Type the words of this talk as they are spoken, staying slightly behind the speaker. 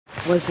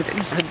wasn't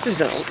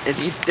intentional and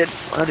he didn't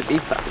want to be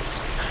found.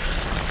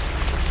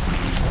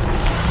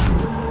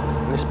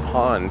 This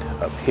pond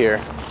up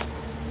here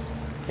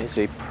is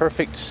a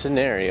perfect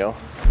scenario.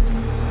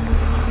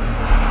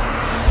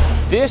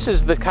 This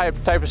is the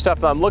type of stuff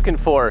that I'm looking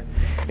for.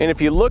 And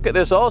if you look at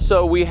this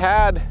also, we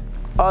had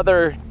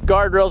other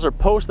guardrails or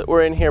posts that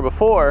were in here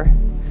before.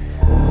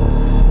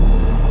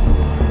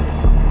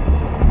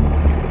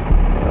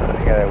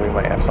 We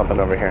might have something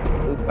over here.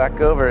 Loop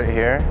back over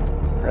here,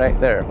 right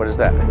there. What is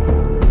that?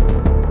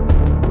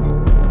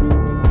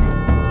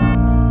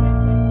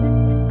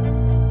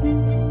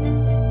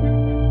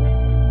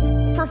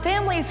 For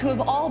families who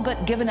have all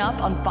but given up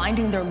on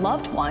finding their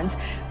loved ones,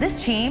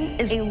 this team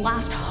is a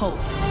last hope.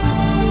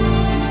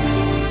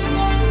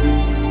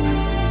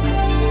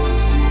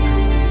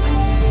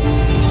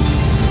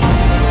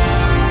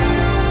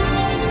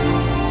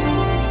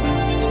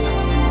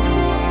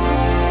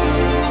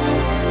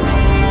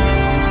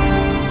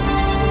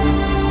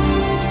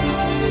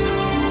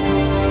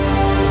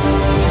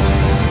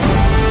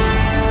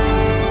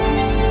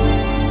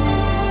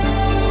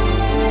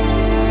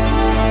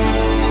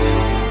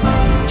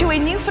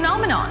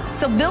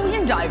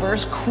 Civilian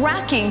divers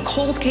cracking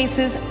cold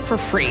cases for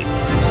free.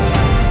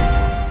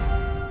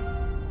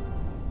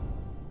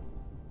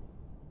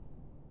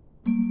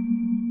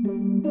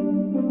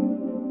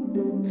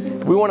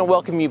 We want to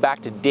welcome you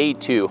back to day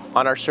 2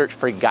 on our search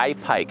for Guy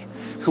Pyke,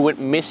 who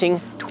went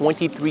missing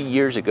 23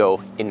 years ago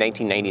in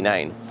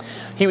 1999.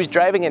 He was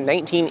driving a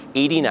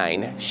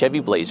 1989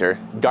 Chevy Blazer,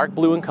 dark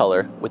blue in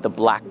color with a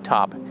black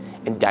top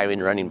and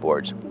diamond running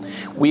boards.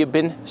 We have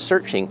been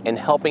searching and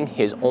helping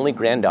his only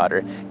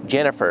granddaughter,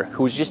 Jennifer,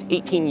 who was just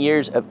 18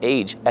 years of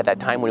age at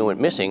that time when he went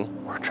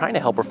missing. We're trying to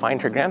help her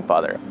find her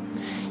grandfather.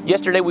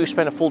 Yesterday we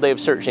spent a full day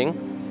of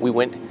searching. We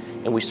went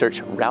and we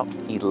searched Route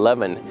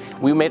 11.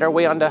 We made our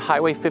way onto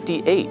Highway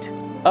 58.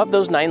 Of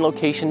those 9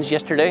 locations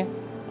yesterday,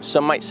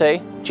 some might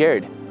say,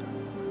 Jared,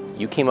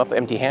 you came up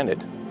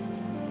empty-handed.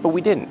 But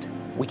we didn't.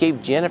 We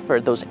gave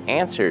Jennifer those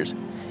answers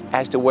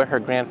as to where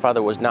her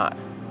grandfather was not.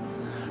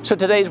 So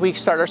today as we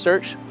start our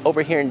search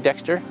over here in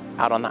Dexter,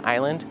 out on the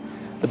island,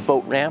 the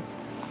boat ramp,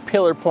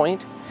 Pillar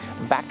Point,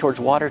 back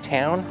towards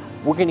Watertown,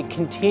 we're going to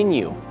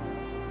continue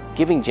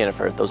giving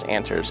Jennifer those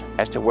answers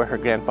as to where her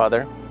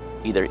grandfather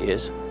either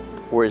is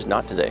or is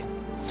not today.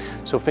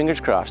 So fingers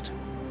crossed,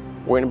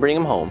 we're going to bring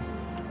him home.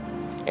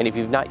 And if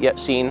you've not yet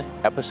seen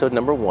episode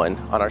number 1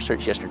 on our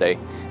search yesterday,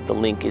 the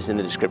link is in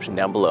the description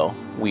down below.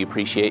 We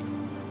appreciate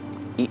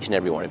each and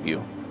every one of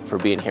you for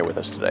being here with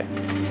us today.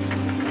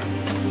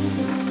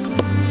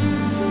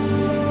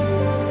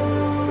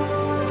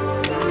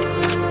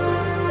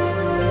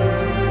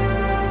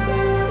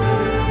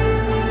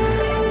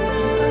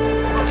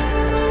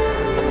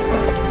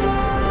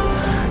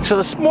 So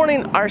this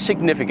morning, our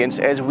significance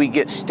as we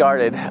get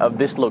started of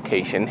this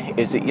location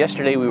is that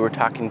yesterday we were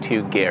talking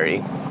to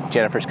Gary,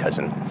 Jennifer's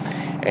cousin,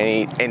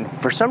 and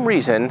for some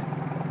reason,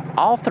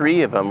 all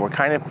 3 of them were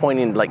kind of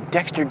pointing like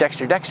Dexter,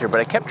 Dexter, Dexter,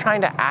 but I kept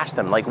trying to ask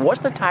them, like,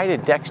 what's the tie to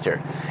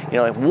Dexter? You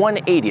know, like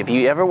 180, if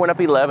you ever went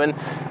up 11,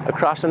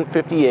 across on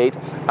 58,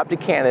 up to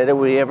Canada,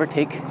 would you ever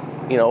take,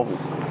 you know,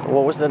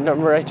 what was the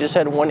number I just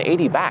said,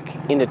 180 back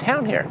into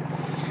town here?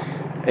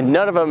 And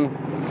none of them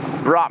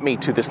brought me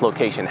to this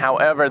location.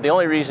 However, the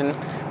only reason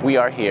we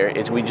are here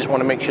is we just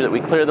want to make sure that we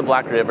clear the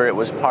Black River. It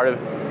was part of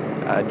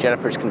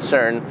Jennifer's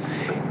concern,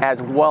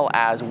 as well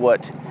as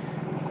what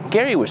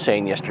Gary was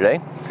saying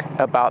yesterday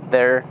about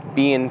there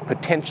being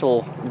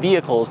potential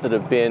vehicles that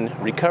have been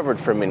recovered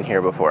from in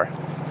here before.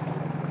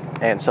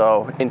 And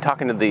so in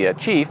talking to the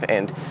chief,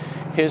 and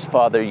his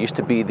father used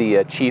to be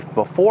the chief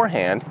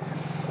beforehand,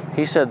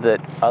 he said that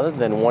other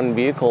than one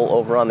vehicle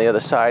over on the other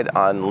side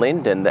on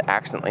Linden that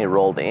accidentally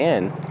rolled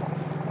in,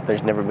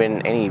 there's never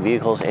been any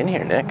vehicles in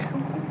here, Nick.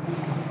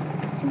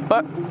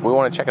 But we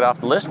want to check it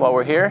off the list while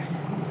we're here,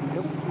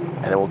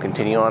 and then we'll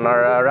continue on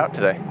our route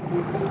today.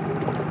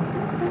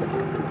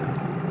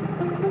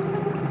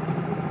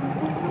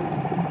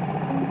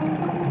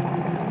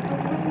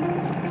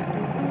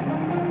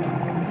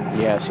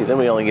 Yeah, see, then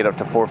we only get up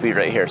to 4 feet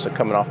right here, so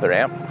coming off the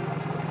ramp,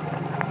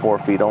 4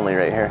 feet only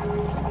right here.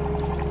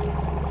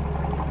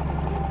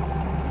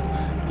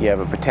 You have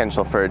a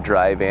potential for a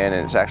drive-in,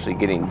 and it's actually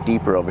getting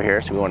deeper over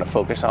here, so we want to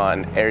focus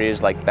on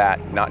areas like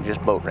that, not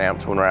just boat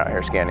ramps when we're out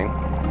here scanning.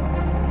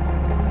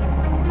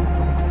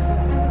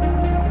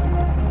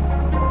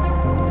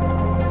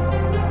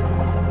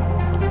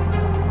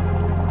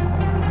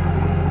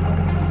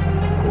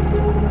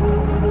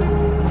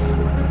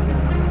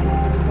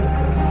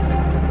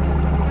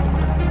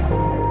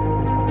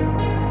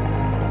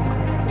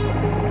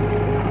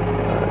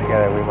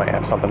 We might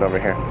have something over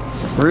here.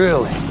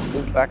 Really?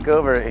 Back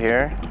over it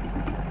here.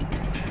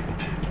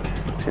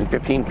 It's in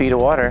 15 feet of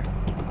water.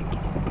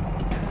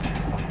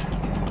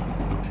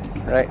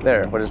 Right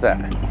there. What is that?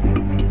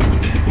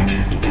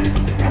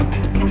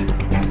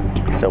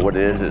 So what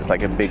it is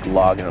like a big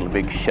log and a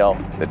big shelf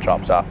that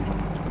drops off.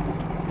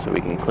 So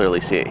we can clearly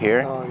see it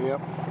here. Oh,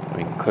 yep.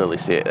 We can clearly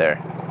see it there.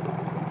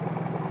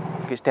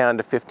 It gets down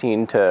to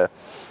 15 to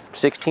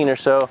 16 or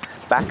so,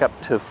 back up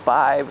to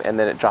 5, and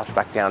then it drops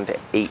back down to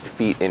 8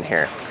 feet in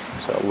here.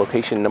 So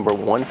location number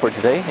 1 for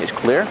today is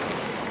clear.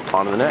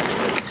 On to the next.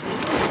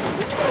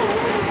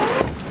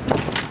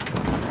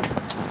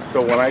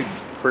 So when I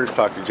first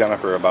talked to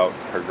Jennifer about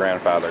her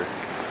grandfather,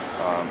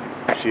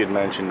 she had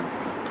mentioned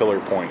Pillar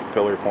Point.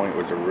 Pillar Point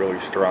was a really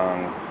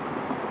strong,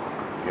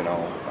 you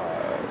know,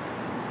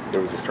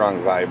 there was a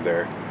strong vibe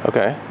there.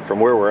 Okay. From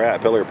where we're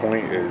at, Pillar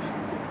Point is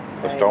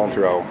a stone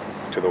throw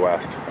to the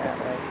west.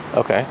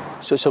 Okay.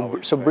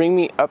 So bring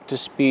me up to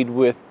speed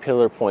with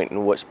Pillar Point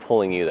and what's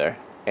pulling you there,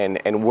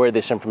 and where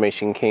this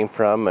information came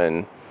from.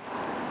 And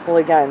Well,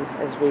 again,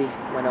 as we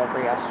went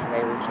over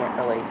yesterday, we can't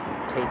really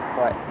take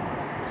what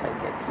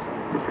psychics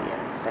and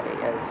mediums say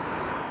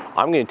as...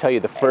 I'm going to tell you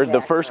the first one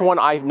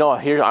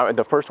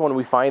the first one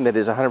we find that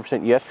is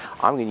 100% yes,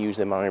 I'm going to use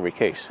them on every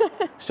case.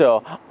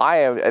 So I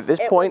have at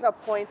this point. It was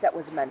a point that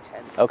was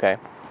mentioned. Okay.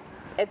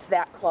 It's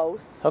that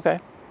close.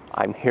 Okay.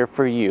 I'm here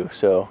for you.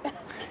 So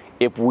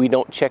if we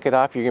don't check it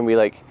off, you're going to be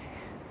like,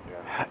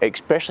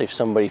 especially if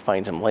somebody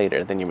finds them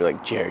later, then you'll be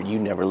like, Jared, you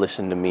never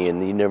listened to me,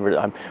 and you never.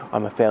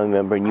 I'm a family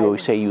member, and you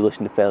always say you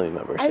listen to family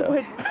members.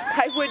 So.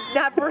 I would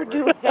never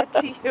do that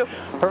to you.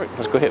 Perfect.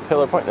 Let's go hit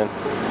Pillar Point then.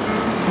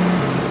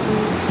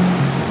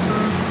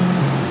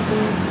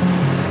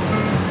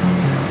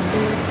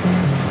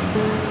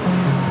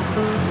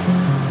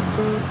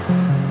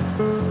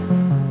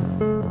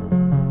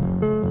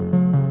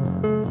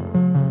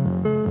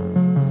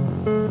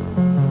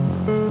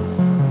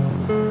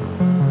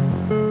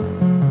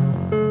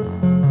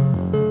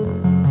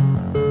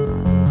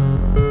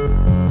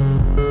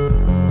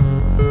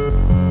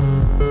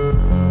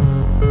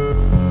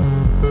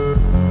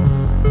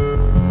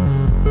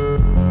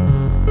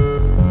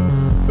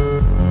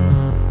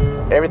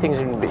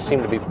 Everything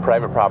seemed to be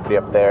private property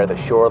up there. The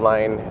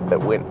shoreline that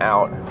went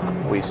out,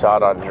 we saw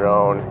it on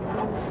drone.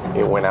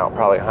 It went out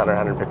probably 100,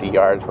 150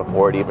 yards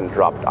before it even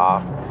dropped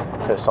off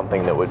to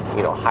something that would,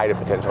 you know, hide a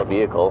potential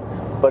vehicle.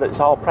 But it's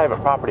all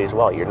private property as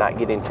well. You're not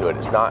getting to it.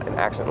 It's not an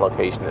accident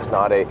location. It's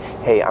not a,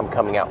 hey, I'm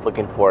coming out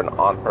looking for an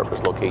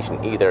on-purpose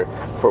location either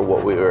for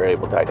what we were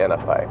able to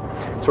identify.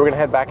 So we're gonna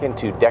head back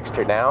into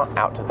Dexter now,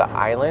 out to the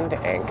island,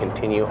 and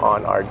continue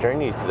on our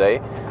journey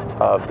today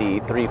of the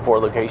 3-4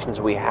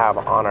 locations we have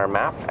on our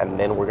map. And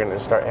then we're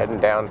gonna start heading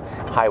down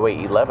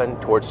Highway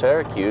 11 towards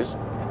Syracuse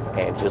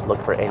and just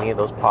look for any of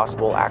those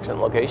possible accident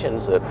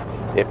locations that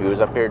if he was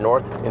up here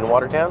north in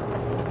Watertown,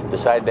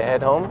 decided to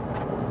head home,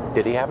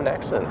 did he have an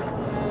accident?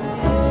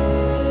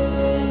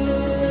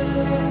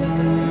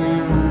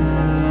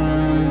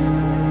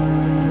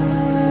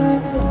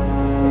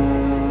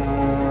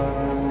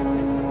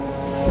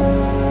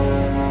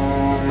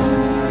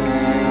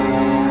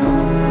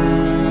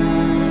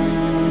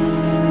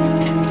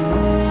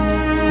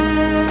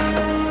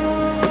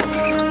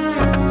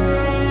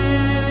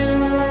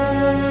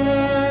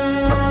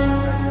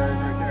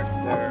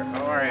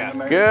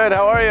 Good,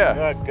 how are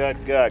you?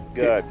 Good.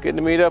 Good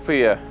to meet up with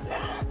you.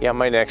 Yeah,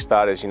 my next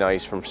thought is, you know,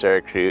 he's from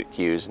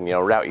Syracuse, and, you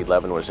know, Route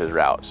 11 was his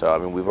route. So, I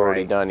mean, we've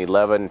already done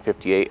 11,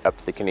 58 up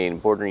to the Canadian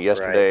border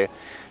yesterday. Right.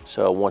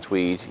 So once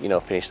we, you know,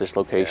 finish this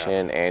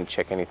location and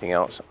check anything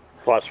else.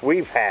 Plus,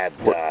 we've had,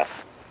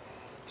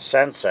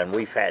 since then,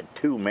 we've had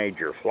 2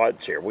 major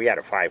floods here. We had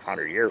a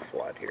 500-year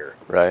flood here.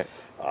 Right.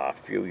 A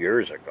few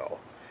years ago.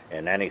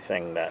 And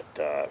anything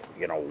that,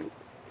 you know,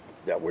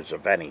 that was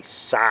of any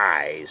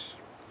size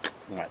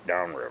went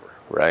downriver.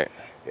 Right.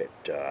 It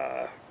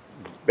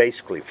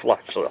basically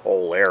flushed the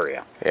whole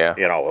area. Yeah.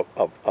 You know,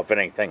 of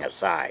anything of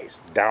size.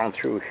 Down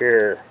through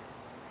here,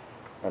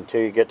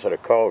 until you get to the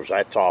coves,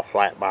 that's all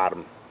flat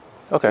bottom.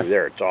 Okay. Through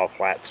there, it's all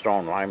flat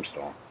stone,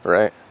 limestone.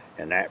 Right.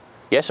 And that.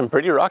 Yeah, some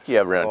pretty rocky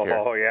up around here.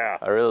 Oh yeah.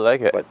 I really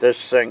like it. But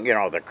this thing, you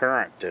know, the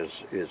current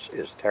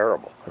is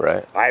terrible.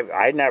 Right.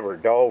 I never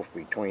dove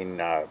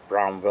between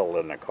Brownville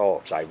and the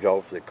coves. I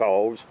dove the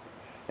coves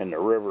and the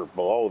river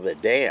below the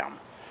dam.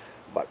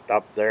 But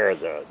up there,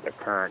 the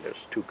current is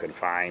too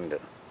confined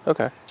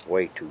and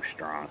way too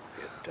strong.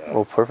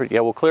 Well, perfect.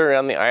 Yeah, we'll clear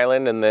around the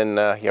island, and then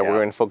we're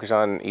going to focus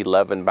on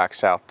 11 back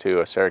south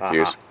to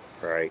Syracuse.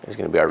 Right. It's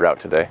going to be our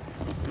route today.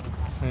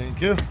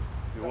 Thank you.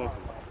 You're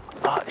welcome.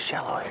 Oh, it's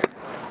shallow here.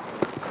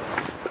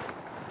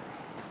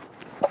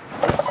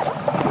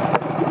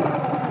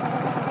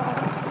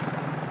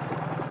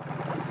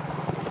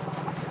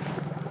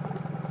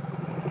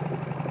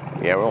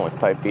 Yeah, we're only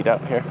 5 feet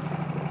up here.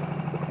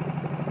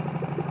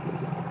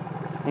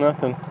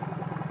 Nothing.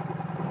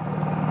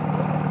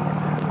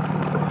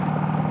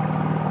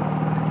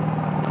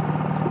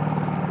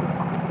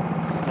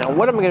 Now,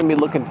 what I'm going to be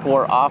looking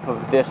for off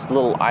of this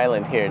little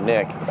island here,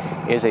 Nick,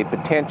 is a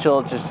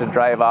potential just to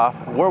drive off.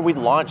 Where we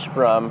launched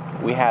from,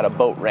 we had a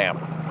boat ramp.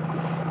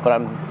 But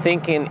I'm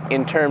thinking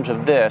in terms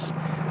of this,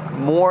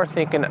 more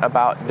thinking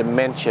about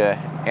dementia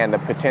and the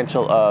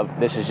potential of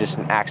this is just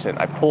an accident.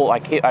 I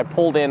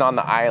pulled in on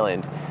the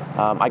island.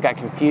 I got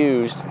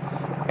confused,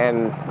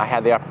 and I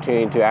had the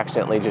opportunity to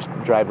accidentally just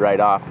drive right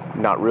off,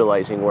 not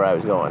realizing where I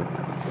was going.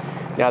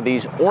 Now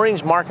these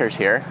orange markers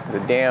here, the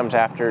dams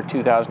after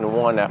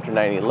 2001, after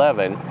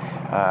 9/11,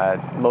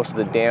 Most of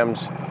the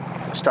dams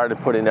started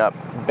putting up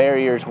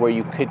barriers where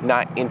you could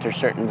not enter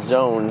certain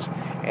zones,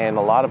 and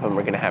a lot of them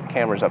are going to have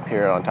cameras up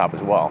here on top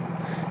as well.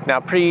 Now,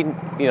 pre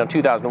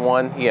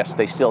 2001, yes,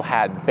 they still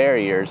had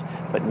barriers,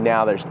 but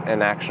now there's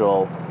an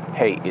actual,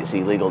 hey, it's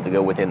illegal to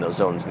go within those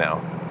zones now.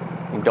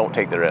 And don't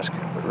take the risk.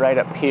 But right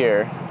up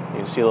here, you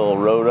can see a little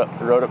road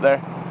up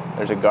there.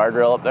 There's a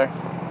guardrail up there.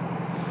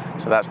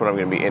 So that's what I'm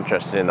going to be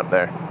interested in up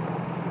there.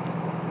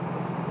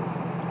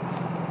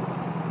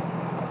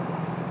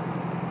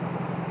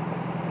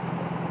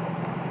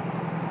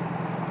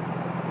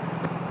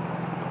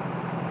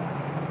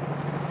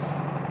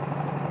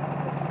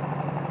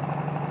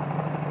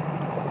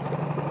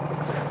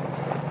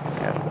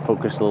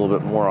 Focus a little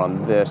bit more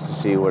on this to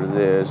see what it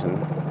is,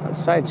 and on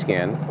side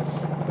scan,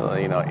 so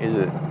is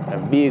it a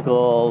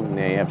vehicle?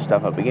 Now you have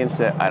stuff up against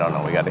it. I don't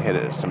know. We got to hit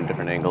it at some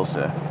different angles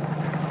to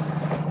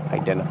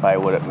identify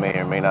what it may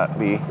or may not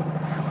be.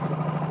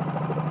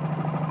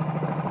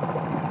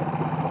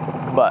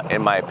 But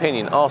in my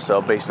opinion,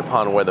 also based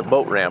upon where the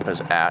boat ramp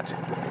is at,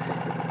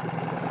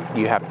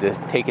 you have to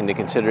take into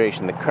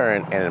consideration the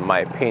current, and in my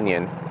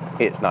opinion,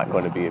 it's not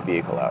going to be a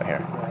vehicle out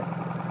here.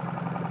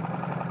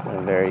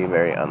 Very,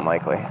 very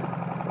unlikely.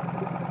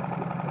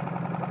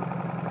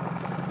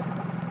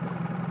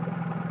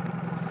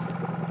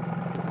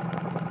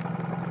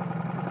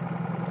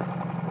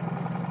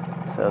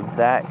 So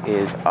that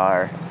is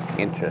our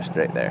interest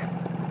right there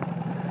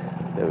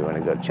that we want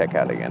to go check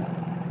out again.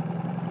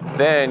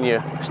 Then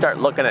you start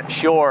looking at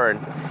shore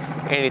and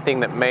anything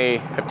that may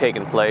have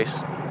taken place.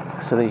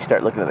 So then you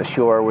start looking at the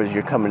shore as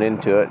you're coming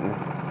into it and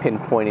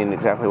pinpointing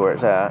exactly where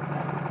it's at.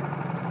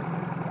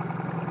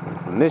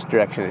 In this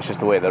direction, it's just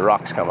the way the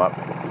rocks come up.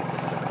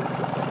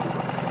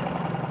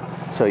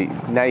 So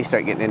now you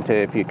start getting into,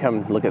 if you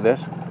come look at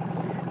this,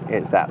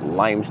 it's that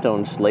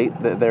limestone slate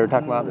that they were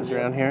talking about that's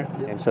around here.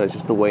 And so it's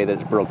just the way that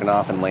it's broken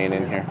off and laying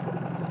in here.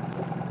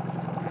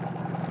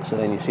 So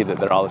then you see that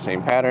they're all the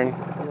same pattern.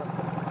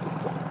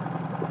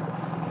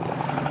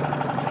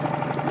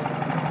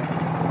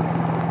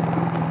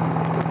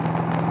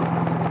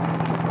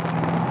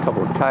 A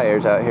couple of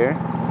tires out here.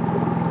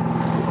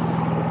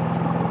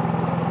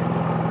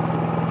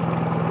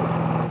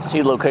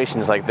 See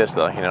locations like this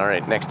though,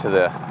 right next to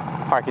the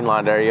parking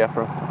lot area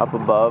from up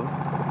above.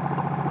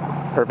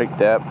 Perfect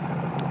depth.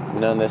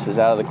 None of this is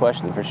out of the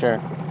question for sure.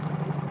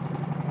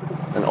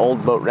 An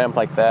old boat ramp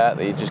like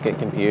that you just get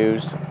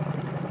confused.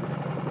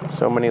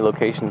 So many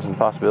locations and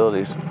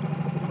possibilities.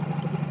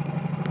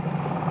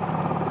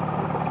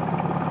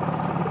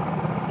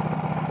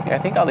 Yeah, I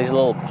think all these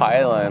little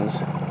pylons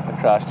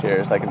across here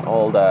is like an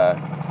old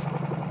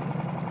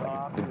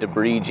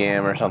debris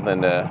jam or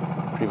something to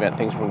prevent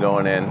things from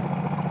going in.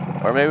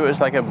 Or maybe it was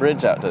like a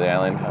bridge out to the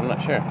island. I'm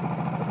not sure.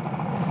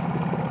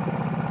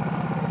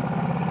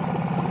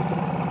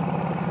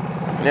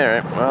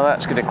 Alright, well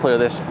that's going to clear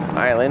this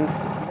island.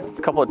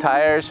 A couple of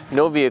tires,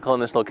 no vehicle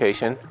in this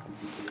location.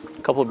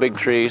 A couple of big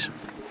trees.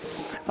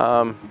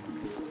 So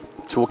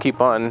we'll keep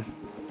on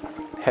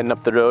heading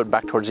up the road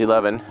back towards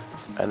 11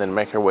 and then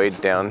make our way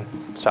down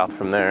south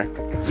from there.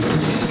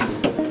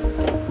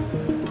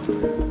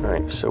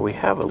 Alright, so we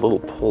have a little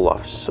pull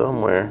off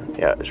somewhere.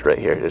 Yeah, it's right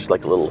here. There's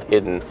like a little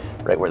hidden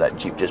right where that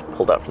Jeep just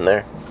pulled out from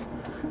there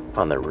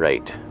on the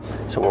right.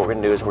 So what we're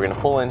gonna do is we're gonna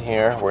pull in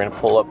here, we're gonna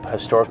pull up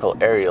historical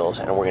aerials,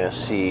 and we're gonna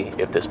see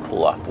if this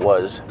pull off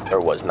was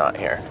or was not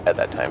here at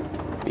that time.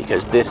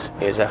 Because this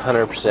is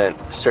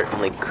 100%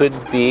 certainly could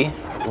be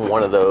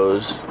one of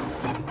those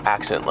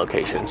accident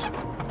locations.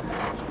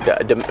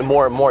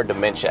 More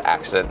dementia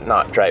accident,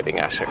 not driving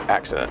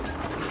accident.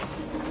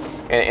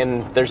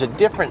 And there's a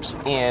difference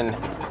in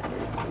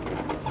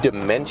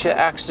dementia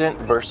accident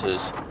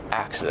versus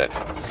accident.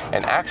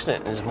 An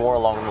accident is more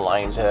along the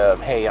lines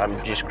of, hey,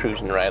 I'm just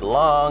cruising right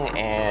along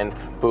and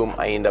boom,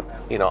 I end up,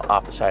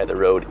 off the side of the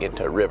road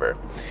into a river.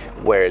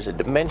 Whereas a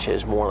dementia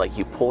is more like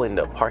you pull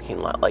into a parking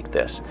lot like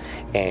this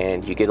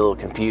and you get a little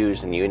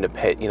confused and you end up,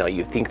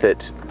 you think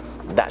that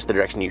that's the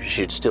direction you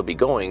should still be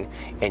going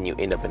and you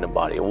end up in a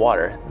body of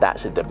water.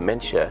 That's a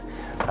dementia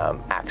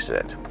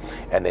accident.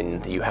 And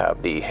then you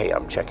have the, hey,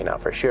 I'm checking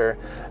out for sure.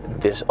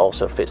 This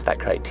also fits that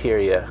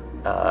criteria,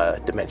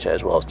 dementia,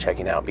 as well as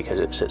checking out, because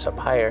it sits up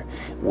higher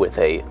with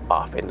a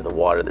off into the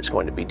water that's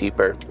going to be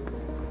deeper.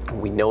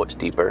 We know it's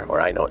deeper,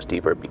 or I know it's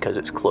deeper, because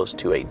it's close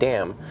to a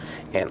dam,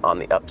 and on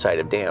the upside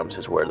of dams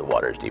is where the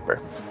water is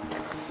deeper.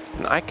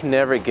 And I can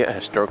never get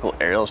historical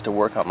aerials to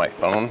work on my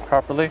phone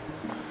properly,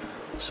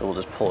 so we'll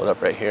just pull it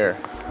up right here.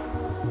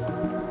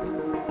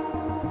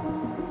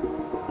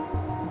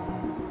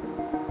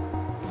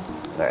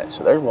 All right,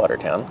 so there's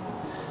Watertown.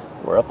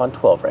 We're up on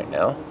 12 right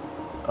now,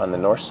 on the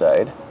north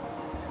side.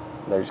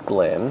 There's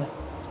Glen.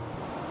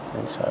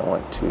 And so I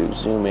want to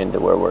zoom into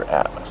where we're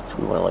at. So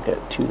we want to look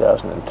at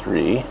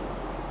 2003.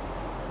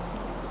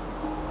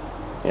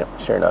 Yep,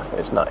 sure enough,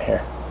 it's not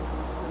here.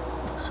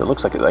 So it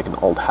looks like an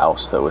old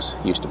house that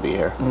used to be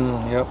here.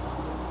 Yep.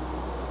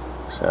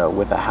 So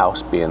with the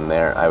house being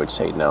there, I would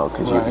say no,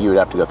 because you would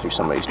have to go through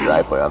somebody's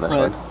driveway on this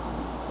one.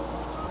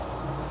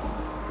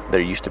 There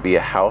used to be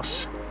a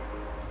house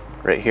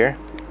right here,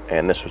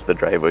 and this was the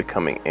driveway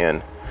coming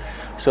in.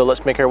 So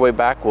let's make our way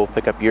back. We'll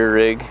pick up your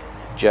rig,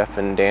 Jeff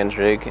and Dan's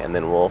rig, and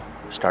then we'll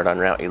start on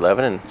Route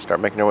 11 and start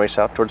making our way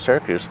south towards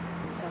Syracuse.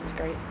 Sounds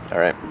great. All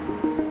right.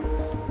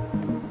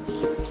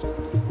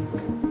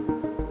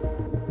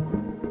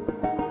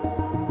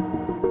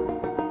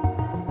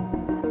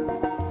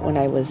 When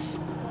I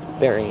was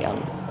very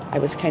young, I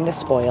was kind of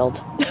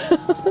spoiled.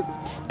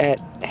 At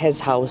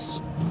his house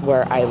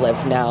where I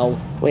live now,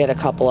 we had a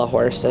couple of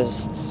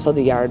horses, so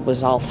the yard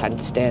was all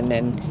fenced in,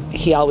 and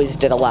he always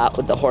did a lot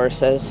with the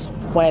horses.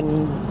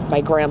 When my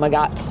grandma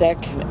got sick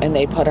and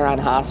they put her on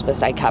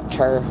hospice, I kept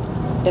her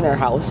in her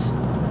house.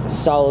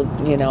 So,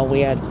 you know, we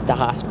had the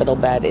hospital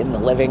bed in the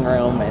living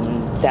room,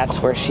 and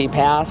that's where she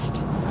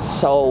passed.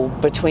 So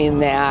between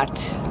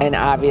that and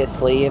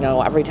obviously, you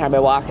know, every time I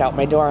walk out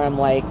my door, I'm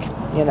like,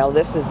 you know,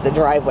 this is the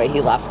driveway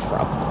he left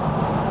from.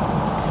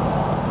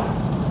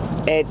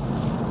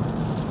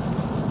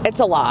 It's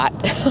a lot.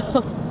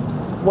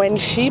 When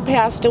she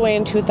passed away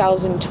in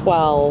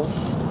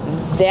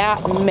 2012,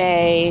 that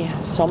May,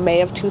 so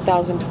May of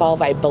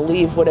 2012, I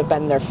believe would have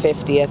been their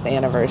 50th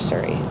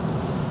anniversary.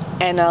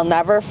 And I'll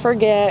never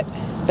forget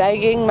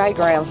begging my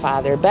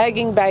grandfather,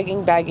 begging.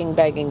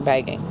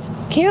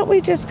 Can't we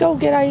just go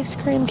get ice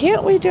cream?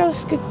 Can't we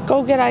just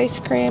go get ice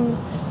cream?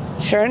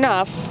 Sure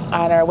enough,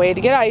 on our way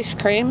to get ice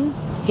cream,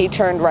 he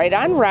turned right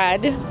on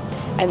red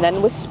and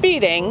then was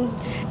speeding,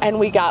 and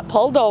we got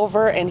pulled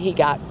over and he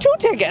got 2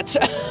 tickets.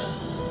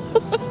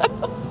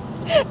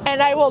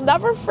 And I will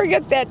never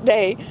forget that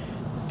day,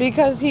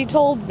 because he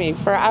told me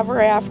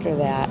forever after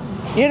that,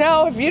 you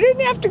know, if you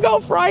didn't have to go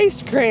for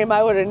ice cream,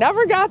 I would have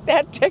never got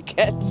that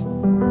ticket.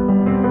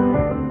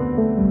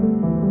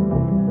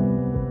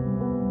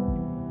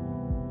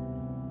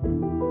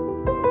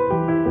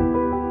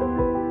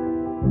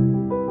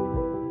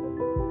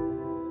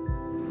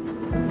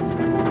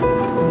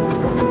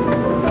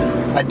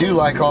 I do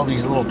like all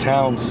these little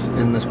towns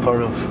in this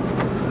part of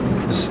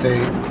the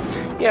state.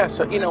 Yeah,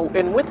 so, you know,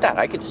 and with that,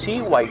 I could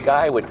see why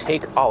Guy would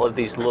take all of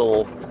these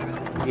little,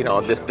 you know,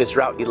 this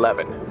Route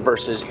 11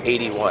 versus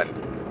 81.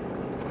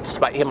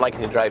 Despite him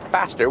liking to drive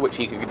faster, which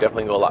he could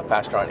definitely go a lot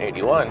faster on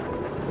 81,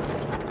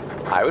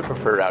 I would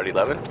prefer Route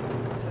 11.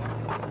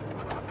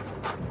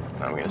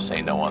 I'm gonna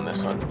say no on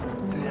this one.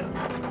 Yeah,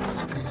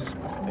 it's too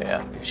small.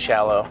 Yeah,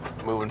 shallow,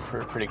 moving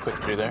pretty quick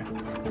through there.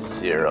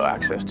 Zero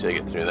access to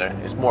get through there.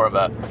 It's more of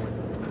a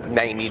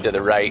 90 to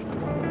the right.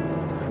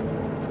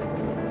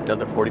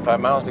 Another 45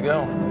 miles to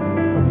go.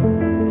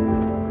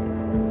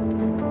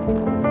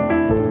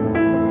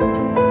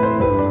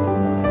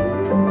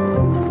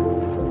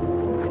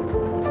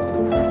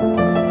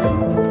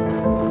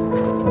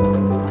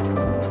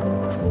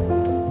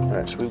 All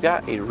right, so we've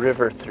got a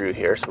river through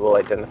here, so we'll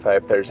identify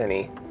if there's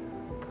any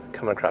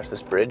coming across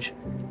this bridge,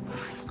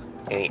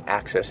 any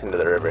access into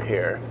the river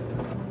here.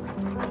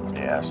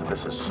 Yeah, so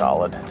this is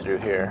solid through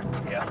here.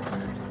 Yeah.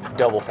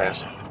 Double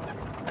fence.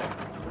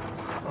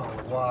 Oh,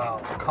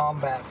 wow.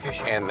 Combat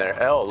fishing. And they're,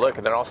 oh, look,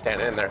 they're all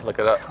standing in there. Look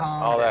at that.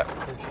 All that.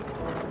 Fishing.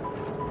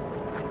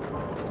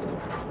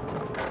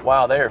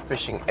 Wow, they are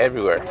fishing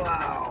everywhere.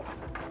 Wow.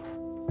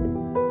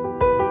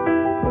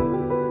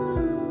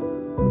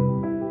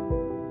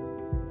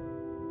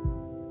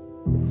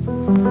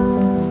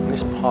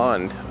 This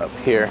pond up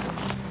here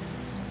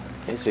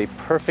is a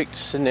perfect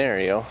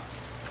scenario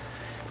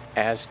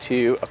as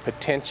to a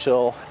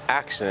potential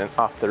accident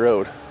off the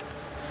road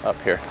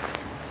up here.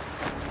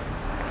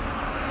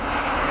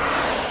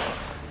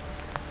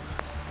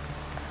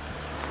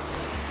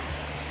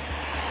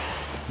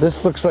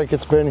 This looks like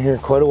it's been here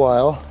quite a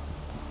while,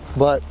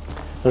 but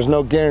there's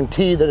no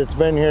guarantee that it's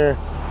been here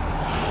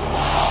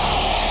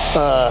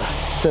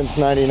since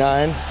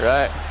 '99.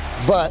 Right.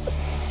 But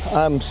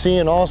I'm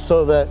seeing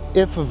also that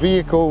if a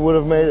vehicle would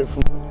have made it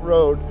from this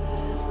road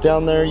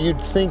down there,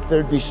 you'd think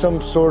there'd be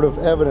some sort of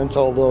evidence,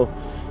 although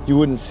you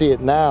wouldn't see it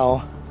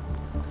now.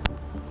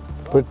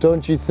 But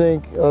don't you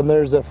think,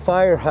 there's a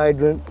fire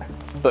hydrant.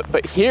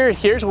 But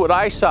here's what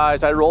I saw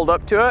as I rolled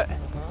up to it.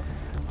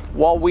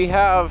 While we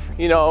have,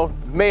 you know,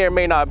 may or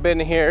may not have been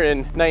here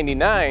in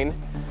 '99,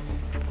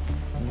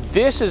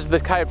 this is the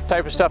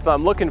type of stuff that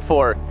I'm looking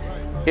for.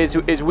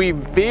 Is we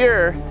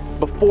veer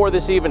before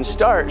this even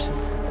starts,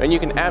 and you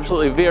can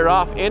absolutely veer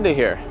off into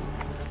here.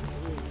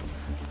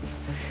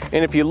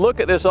 And if you look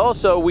at this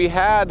also, we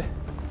had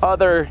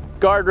other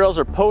guardrails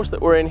or posts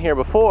that were in here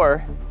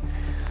before.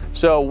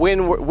 So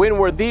when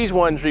were these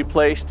ones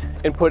replaced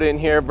and put in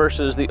here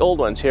versus the old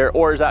ones here,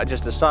 or is that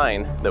just a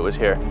sign that was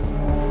here?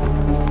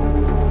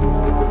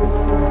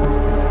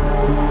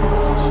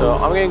 So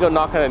I'm gonna go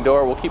knock on the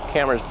door. We'll keep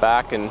cameras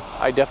back, and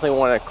I definitely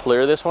want to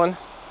clear this one.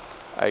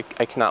 I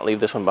cannot leave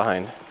this one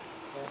behind.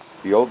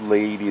 The old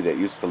lady that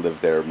used to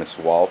live there, Miss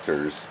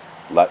Walters,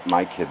 let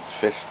my kids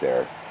fish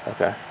there.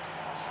 Okay.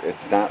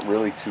 It's not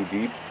really too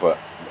deep, but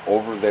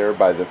over there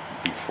by the,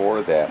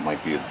 before that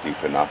might be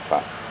deep enough.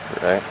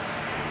 Right.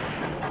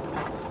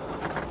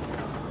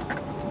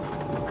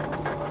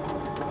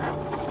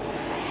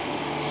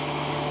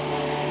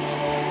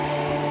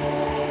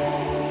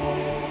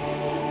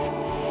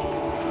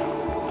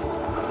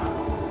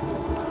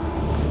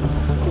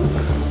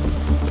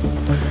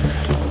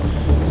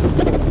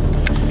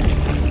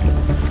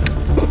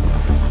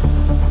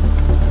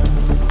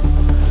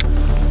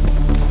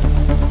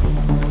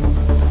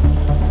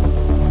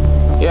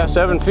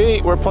 7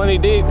 feet, we're plenty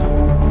deep.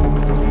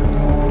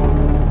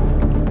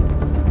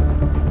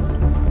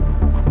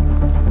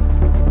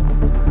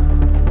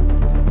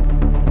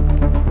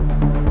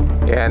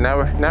 Yeah, now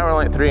we're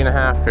like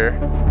 3.5 here.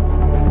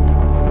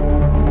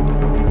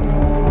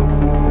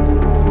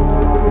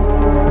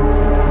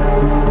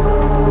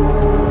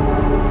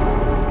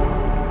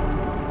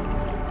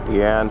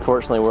 Yeah,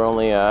 unfortunately we're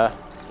only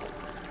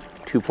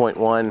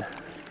 2.1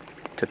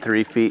 to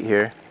 3 feet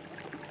here.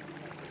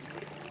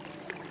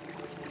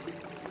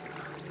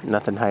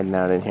 Nothing hiding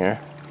out in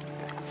here.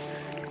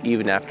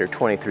 Even after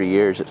 23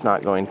 years, it's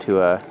not going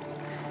to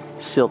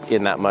silt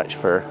in that much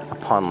for a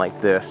pond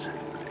like this.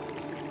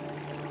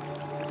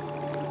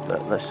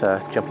 But let's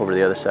jump over to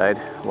the other side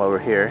while we're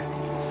here.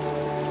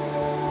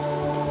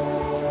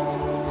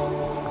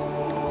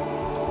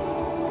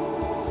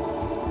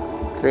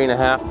 Three and a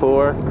half,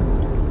 4.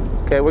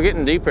 Okay, we're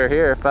getting deeper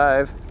here,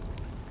 5.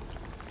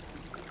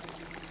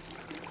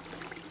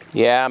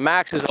 Yeah,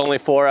 max is only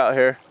 4 out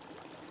here.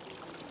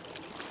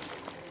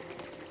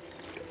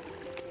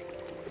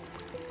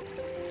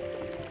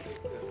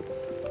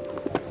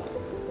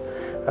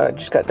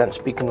 Just got done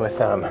speaking with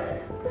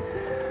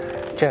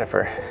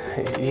Jennifer.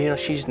 You know,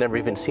 she's never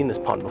even seen this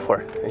pond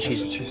before, and she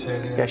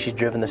said, yeah, she's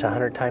driven this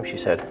 100 times, she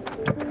said.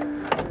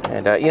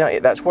 And you know,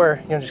 that's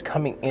where, you know, just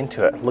coming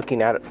into it,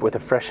 looking at it with a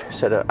fresh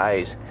set of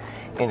eyes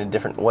in a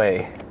different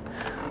way.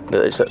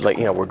 It's like,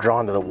 you know, we're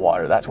drawn to the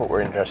water. That's what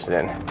we're interested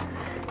in.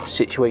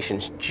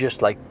 Situations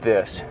just like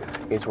this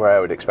is where I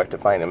would expect to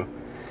find him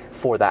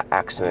for that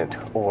accident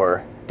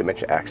or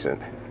dementia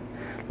accident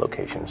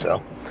location.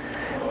 So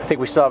I think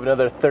we still have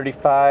another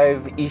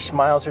 35-ish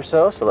miles or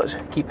so, so let's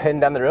keep heading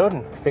down the road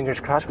and fingers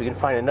crossed we can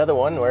find another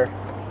one where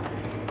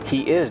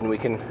he is and we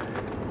can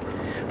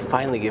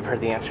finally give her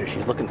the answer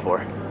she's looking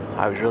for.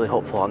 I was really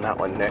hopeful on that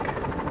one, Nick.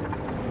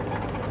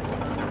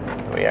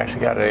 We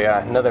actually got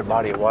another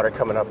body of water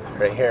coming up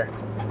right here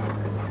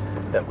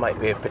that might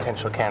be a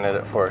potential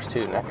candidate for us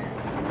too, Nick.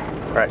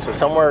 All right, so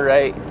somewhere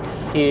right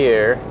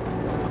here,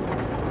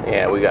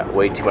 yeah, we got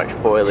way too much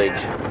foliage.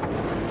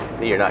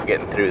 You're not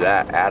getting through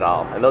that at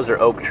all. And those are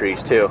oak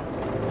trees too.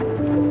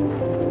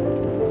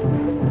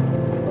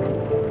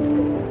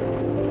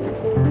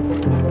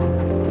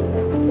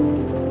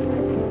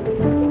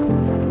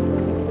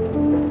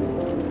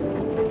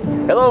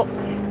 Hello.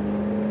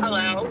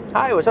 Hello.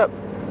 Hi, what's up?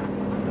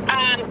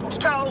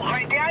 So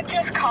my dad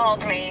just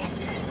called me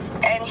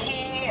and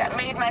he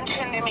made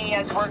mention to me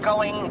as we're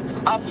going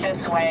up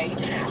this way,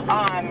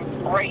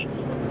 right,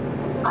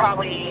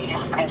 probably,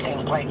 I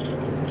think like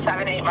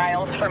 7-8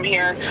 miles from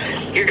here,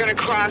 you're gonna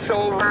cross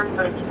over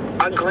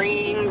a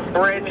green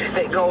bridge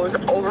that goes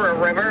over a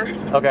river.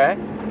 Okay.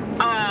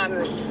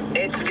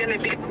 It's gonna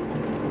be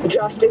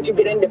just as you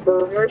get into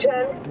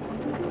Watertown.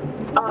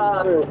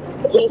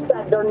 He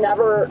said there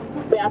never,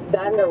 back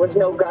then there was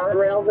no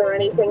guardrails or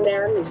anything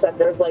there. He said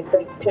there's like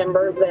big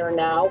timber there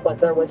now,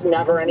 but there was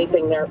never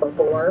anything there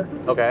before.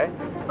 Okay.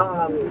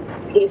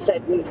 He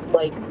said you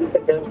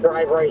could just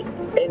drive right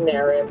in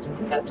there if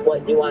that's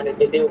what you wanted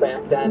to do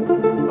back then.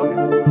 Okay.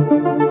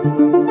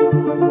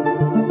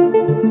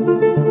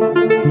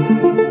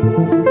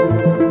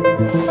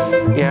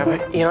 Yeah,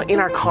 but you know, in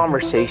our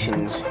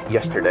conversations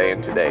yesterday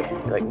and today,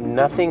 like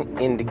nothing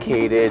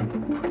indicated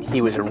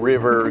he was a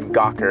river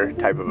gawker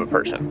type of a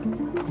person.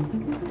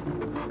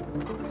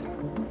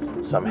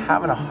 So I'm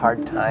having a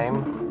hard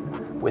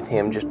time with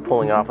him just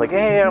pulling off like,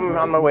 hey, I'm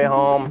on my way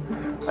home.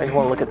 I just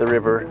want to look at the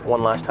river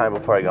one last time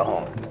before I go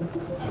home.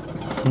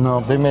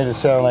 No, they made it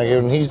sound like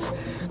when he's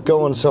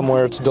going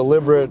somewhere, it's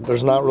deliberate.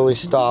 There's not really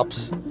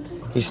stops.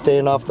 He's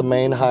staying off the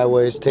main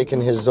highways,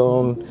 taking his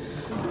own,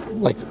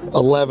 like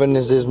 11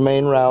 is his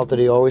main route that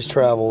he always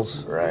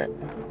travels. Right.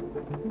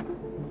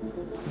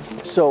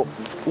 So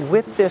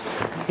with this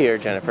here,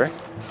 Jennifer,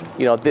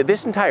 you know,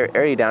 this entire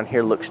area down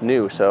here looks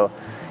new. So,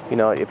 you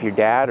know, if your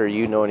dad or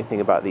you know anything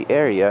about the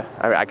area,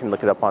 I can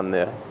look it up on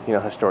the, you know,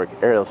 historic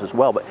aerials as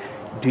well, but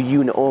do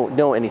you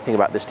know anything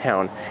about this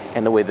town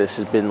and the way this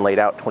has been laid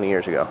out 20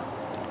 years ago?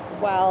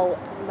 Well,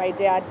 my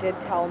dad did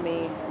tell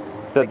me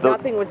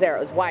nothing was there.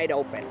 It was wide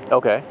open.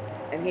 Okay.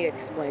 And he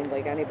explained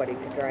like anybody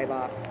could drive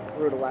off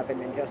Route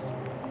 11 and just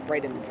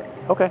right in the trail.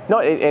 Okay. No,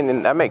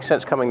 and that makes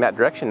sense coming that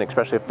direction,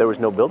 especially if there was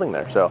no building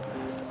there. So,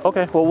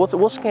 okay. Well,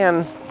 we'll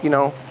scan, you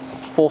know,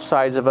 both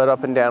sides of it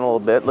up and down a little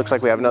bit. Looks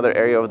like we have another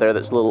area over there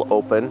that's a little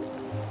open,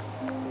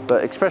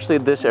 but especially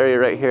this area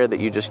right here that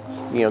you just,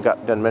 you know,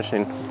 got done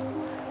mentioning,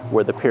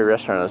 where the Pier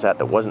restaurant is at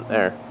that wasn't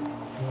there.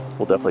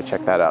 We'll definitely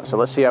check that out. So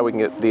let's see how we can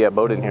get the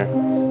boat in here.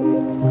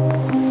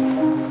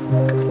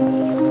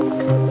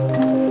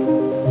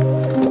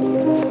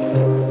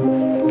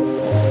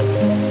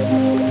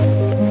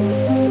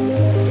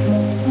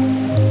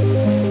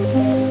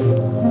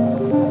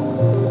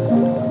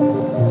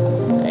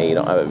 Hey, you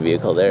don't have a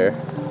vehicle there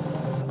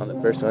on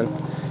the first one.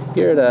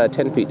 You're at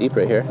 10 feet deep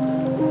right here.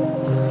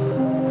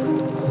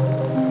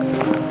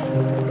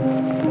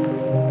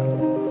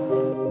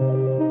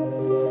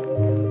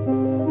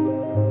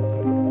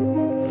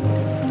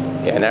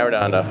 Yeah, now we're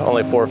down to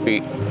only 4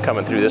 feet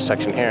coming through this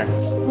section here.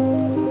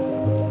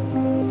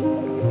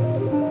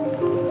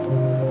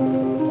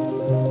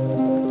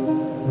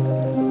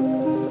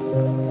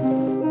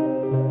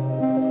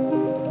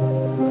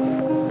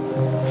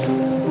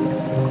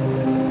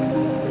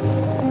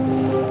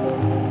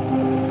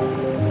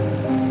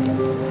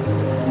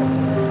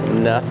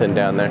 nothing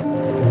down there.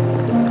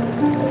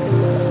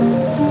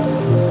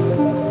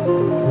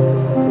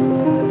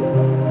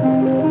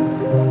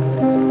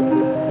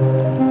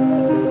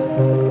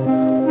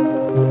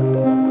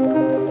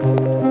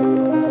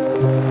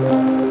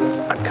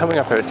 I'm coming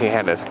up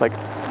empty-handed. Like,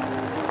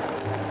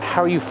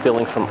 how are you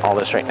feeling from all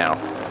this right now?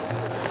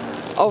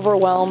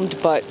 Overwhelmed,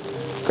 but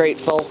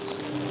grateful.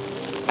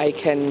 I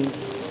can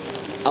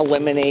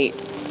eliminate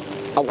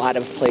a lot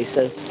of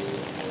places,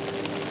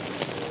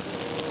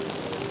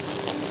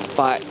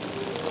 but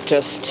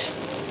just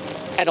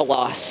at a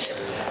loss.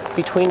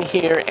 Between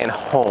here and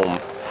home,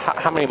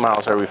 how many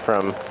miles are we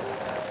from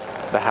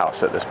the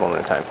house at this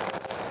moment in time?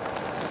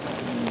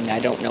 I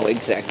don't know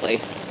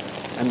exactly.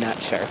 I'm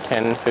not sure.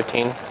 10,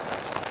 15?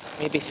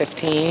 Maybe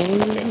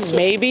 15, Okay, so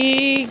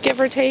maybe give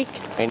or take.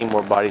 any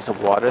more bodies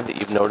of water that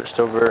you've noticed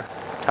over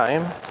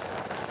time?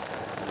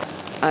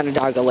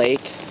 Onondaga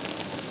Lake.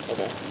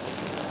 Okay.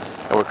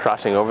 And we're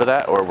crossing over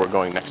that, or we're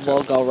going next to it?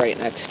 We'll go right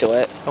next to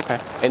it. Okay.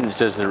 And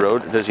does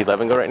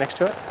 11 go right next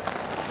to it?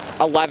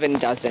 11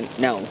 doesn't,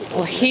 no.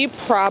 Well, he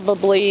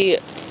probably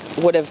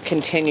would have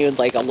continued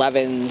like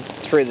 11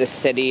 through the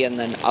city and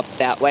then up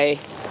that way.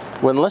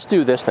 Well, let's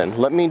do this then.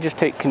 Let me just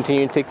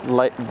continue to take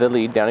the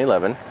lead down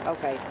 11.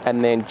 Okay.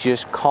 And then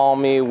just call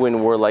me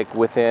when we're like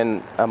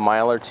within a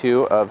mile or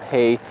two of,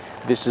 hey,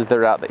 this is the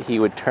route that he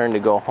would turn to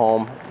go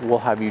home. We'll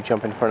have you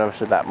jump in front of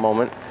us at that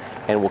moment,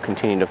 and we'll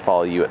continue to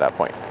follow you at that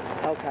point.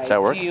 Okay. Does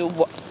that work?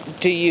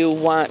 Do you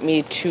want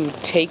me to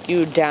take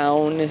you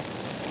down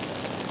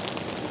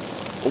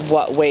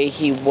what way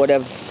he would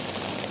have,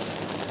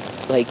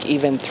 like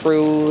even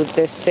through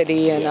this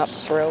city and up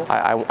through?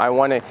 I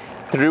want to,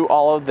 through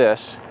all of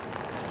this,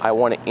 I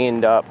want to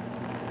end up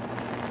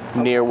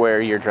near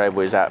where your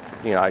driveway is at.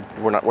 You know,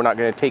 we're not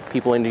going to take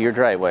people into your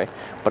driveway,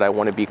 but I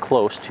want to be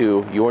close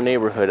to your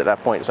neighborhood at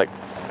that point. It's like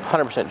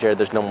 100% Jared,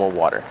 there's no more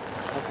water.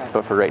 Okay.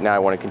 But for right now, I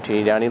want to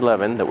continue down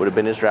 11. That would have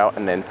been his route,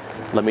 and then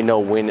let me know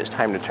when it's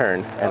time to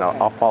turn, and Okay.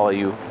 I'll follow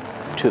you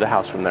to the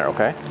house from there,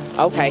 okay?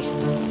 Okay.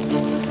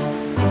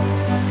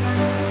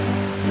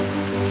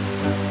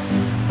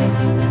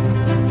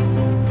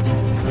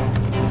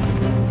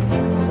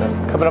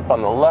 So coming up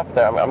on the left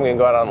there, I'm going to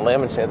go out on a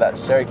limb and say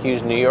that's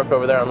Syracuse, New York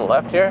over there on the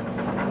left here.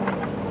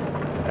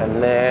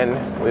 And then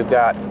we've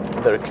got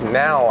the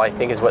canal, I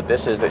think is what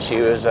this is that she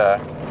was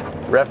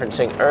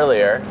referencing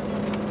earlier,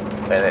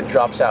 and it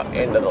drops out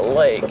into the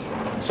lake.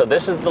 So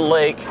this is the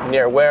lake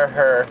near where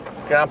her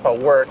grandpa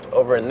worked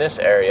over in this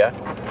area.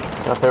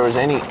 So if there was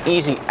any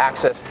easy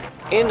access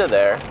into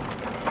there,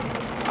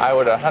 I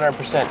would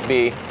 100%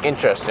 be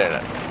interested in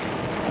it.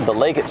 The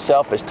lake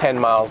itself is 10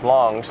 miles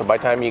long, so by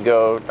the time you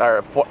go,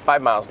 or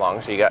 5 miles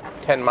long, so you got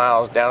 10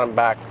 miles down and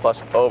back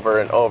plus over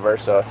and over,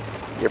 so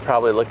you're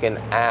probably looking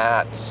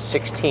at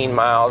 16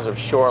 miles of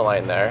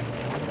shoreline there.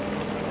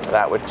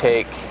 That would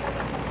take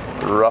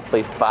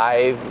roughly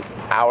 5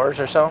 hours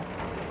or so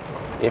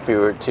if we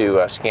were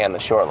to scan the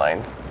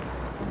shoreline.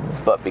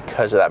 But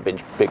because of that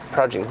big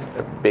project,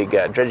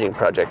 dredging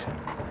project,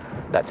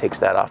 that takes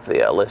that off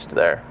the list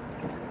there.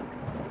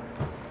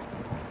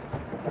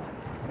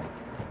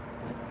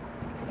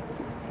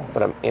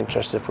 But I'm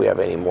interested if we have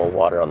any more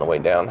water on the way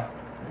down.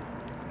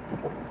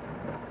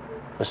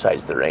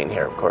 Besides the rain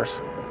here, of course.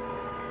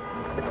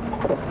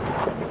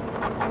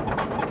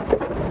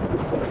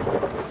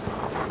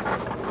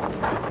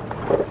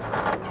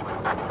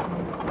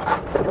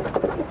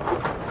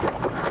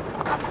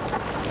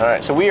 All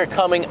right, so we are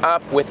coming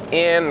up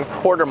within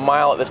quarter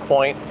mile at this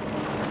point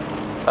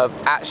of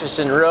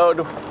Atchison Road,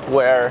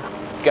 where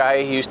Guy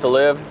used to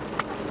live.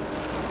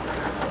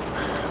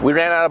 We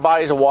ran out of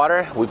bodies of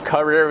water. We've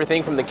covered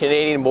everything from the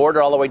Canadian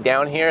border all the way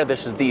down here.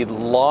 This is the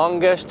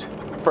longest,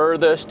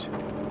 furthest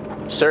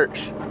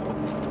search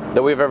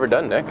that we've ever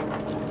done, Nick.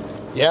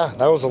 Yeah,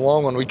 that was a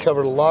long one. We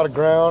covered a lot of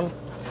ground,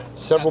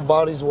 several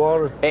bodies of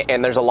water.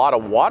 And there's a lot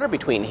of water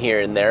between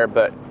here and there,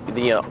 but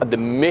the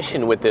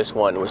mission with this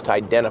one was to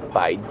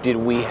identify, did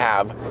we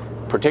have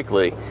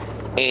particularly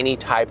any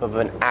type of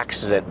an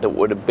accident that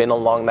would have been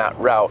along that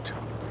route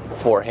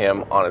for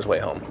him on his way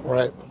home.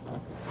 Right.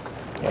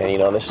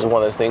 And this is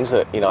one of those things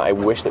that, I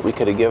wish that we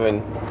could have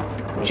given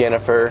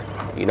Jennifer,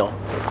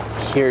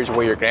 here's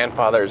where your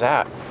grandfather's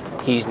at.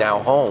 He's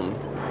now home.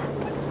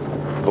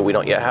 But we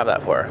don't yet have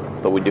that for her.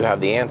 But we do have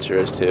the answer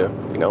as to,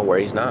 where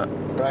he's not.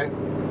 Right.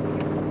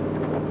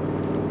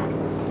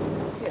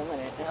 Feeling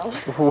it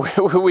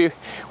now.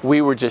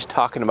 We were just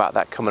talking about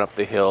that coming up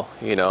the hill,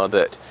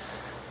 that,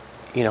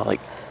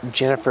 like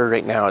Jennifer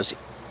right now is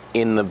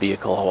in the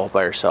vehicle all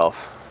by herself,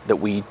 that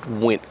we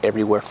went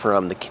everywhere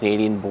from the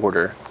Canadian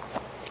border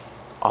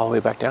all the way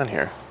back down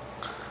here.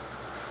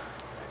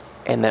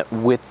 And that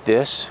with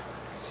this,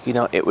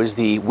 it was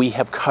we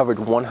have covered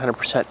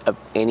 100% of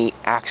any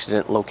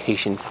accident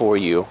location for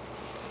you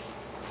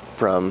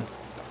from,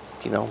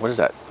 what is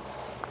that?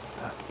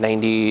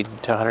 90 to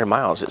 100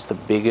 miles. It's the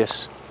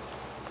biggest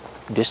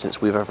distance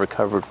we've ever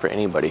covered for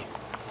anybody.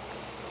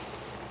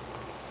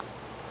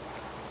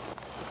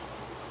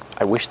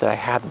 I wish that I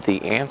had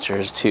the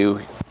answers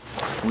to.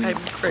 I'm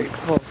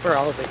grateful for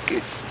all the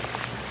good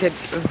did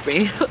give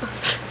me.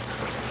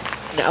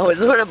 Now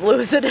is when I'm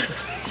losing it.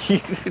 You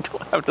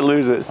don't have to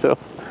lose it, so,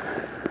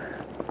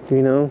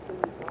 you know.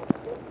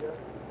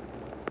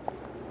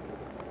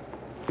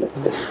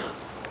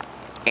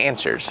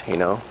 Answers, you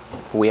know.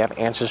 We have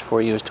answers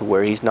for you as to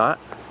where he's not.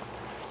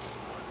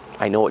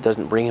 I know it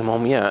doesn't bring him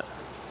home yet.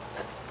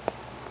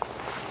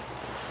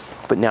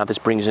 But now this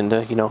brings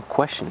into, you know,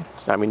 questions.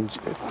 I mean,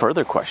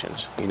 further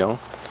questions, you know.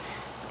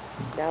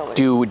 Now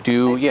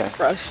I'm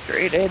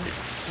frustrated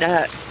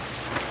that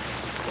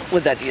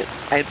with any,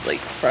 I'm like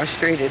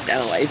frustrated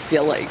now. I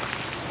feel like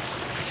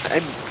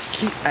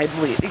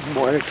I'm leaning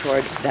more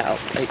towards now.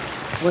 Like,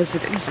 was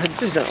it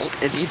intentional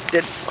and he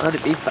didn't want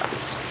to be found?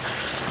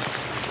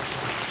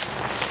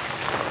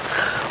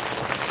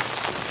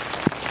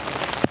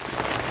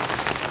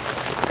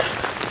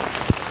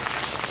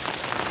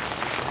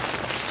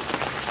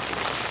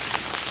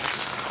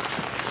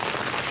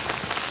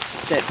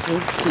 That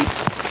just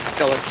keeps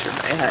going through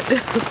my head.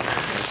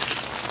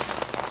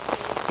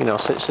 You know,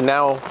 so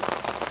now,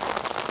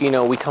 you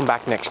know, we come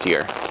back next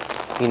year.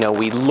 You know,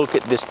 we look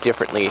at this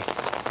differently.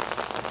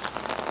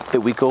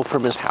 That we go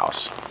from his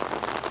house.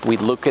 We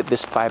look at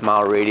this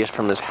 5-mile radius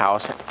from his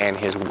house and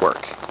his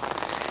work.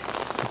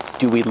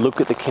 Do we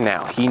look at the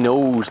canal? He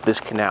knows this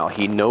canal.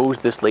 He knows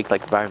this lake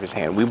like the back of his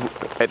hand.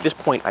 At this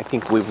point, I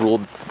think we've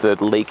ruled the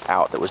lake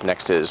out that was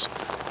next to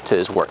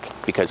his work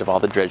because of all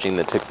the dredging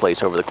that took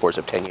place over the course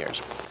of 10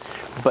 years.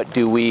 But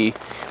do we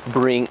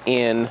bring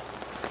in,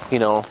 you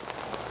know,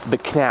 the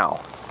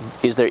canal?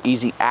 Is there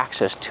easy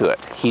access to it?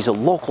 He's a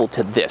local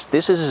to this.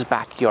 This is his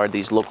backyard that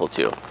he's local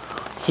to.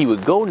 He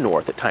would go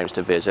north at times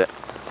to visit,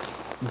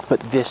 but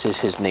this is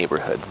his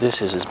neighborhood.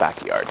 This is his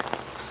backyard.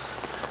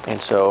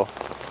 And so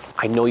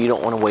I know you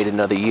don't want to wait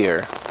another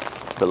year,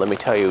 but let me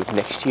tell you,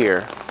 next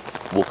year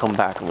we'll come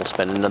back and we'll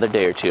spend another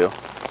day or two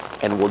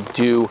and we'll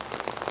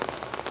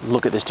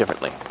look at this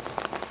differently.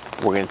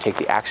 We're going to take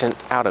the accent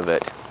out of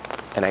it.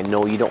 And I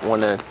know you don't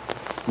want to,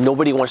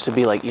 nobody wants to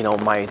be like, you know,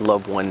 my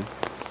loved one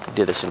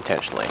did this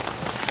intentionally.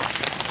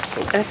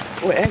 That's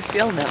the way I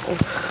feel now.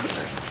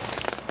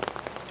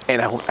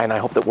 And I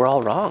hope that we're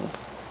all wrong.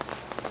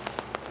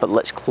 But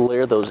let's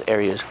clear those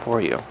areas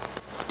for you.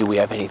 Do we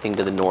have anything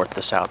to the north,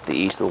 the south, the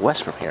east, the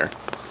west from here?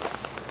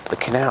 The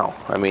canal.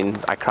 I mean,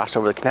 I crossed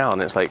over the canal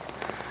and it's like,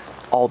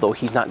 although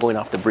he's not going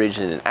off the bridge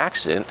in an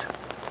accident,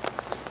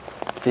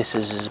 this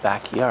is his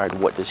backyard.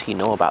 What does he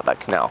know about that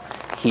canal?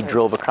 He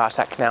drove across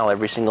that canal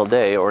every single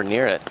day or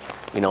near it,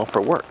 you know,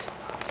 for work.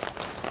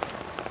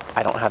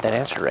 I don't have that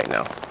answer right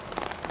now.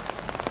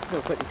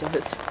 Nobody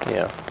does.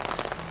 Yeah.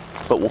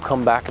 But we'll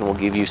come back and we'll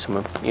give you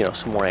some, you know,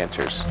 some more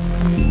answers.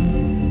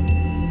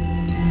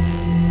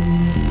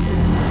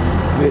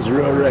 This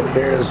road right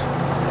here is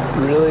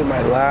really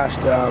my last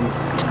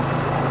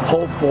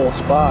hopeful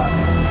spot.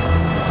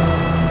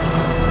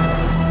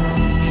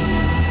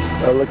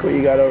 Oh, look what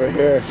you got over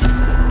here.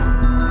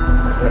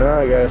 Now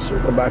I gotta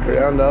circle back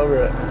around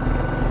over it.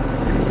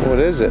 What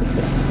is it?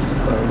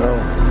 I don't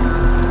know.